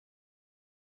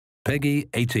Peggy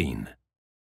 18.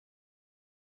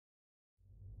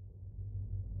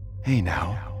 Hey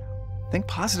now, think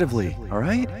positively, all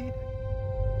right?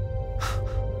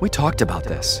 We talked about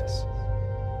this.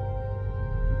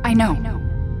 I know.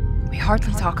 We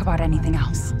hardly talk about anything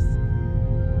else.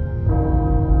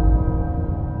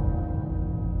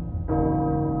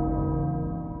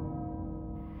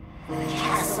 The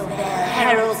castle bell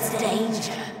heralds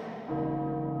danger.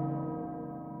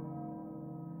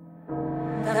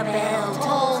 The bell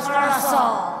tolls for us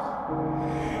all.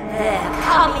 They're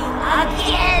coming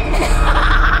again!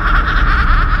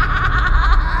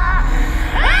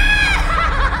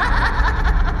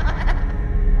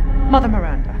 Mother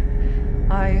Miranda,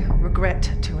 I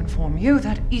regret to inform you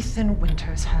that Ethan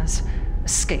Winters has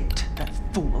escaped that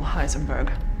fool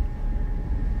Heisenberg.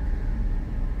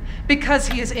 Because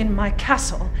he is in my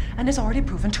castle and has already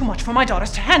proven too much for my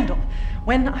daughters to handle.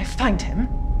 When I find him...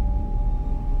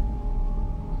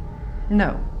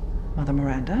 No, Mother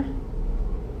Miranda.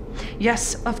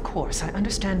 Yes, of course, I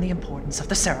understand the importance of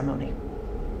the ceremony.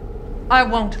 I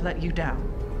won't let you down.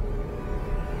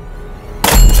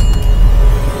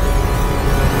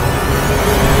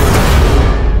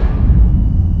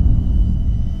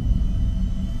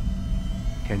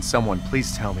 Can someone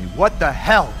please tell me what the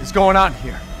hell is going on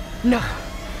here? No.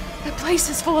 The place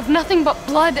is full of nothing but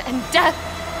blood and death.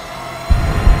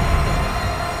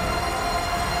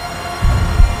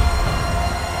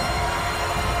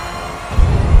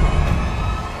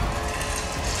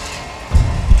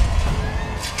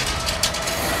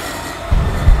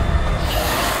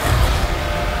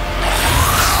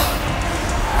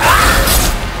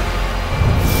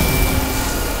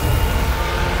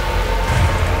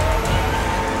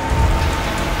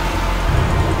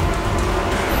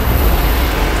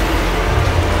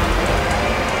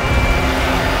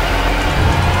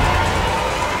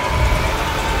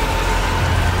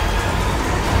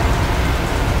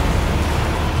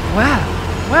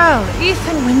 Well,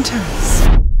 Ethan Winters.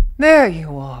 There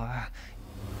you are.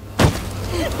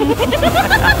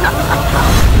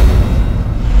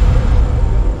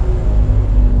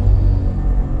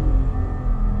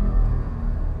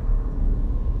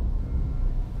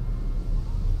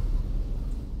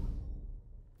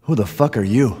 Who the fuck are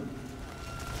you?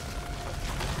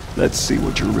 Let's see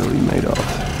what you're really made of,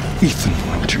 Ethan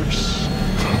Winters.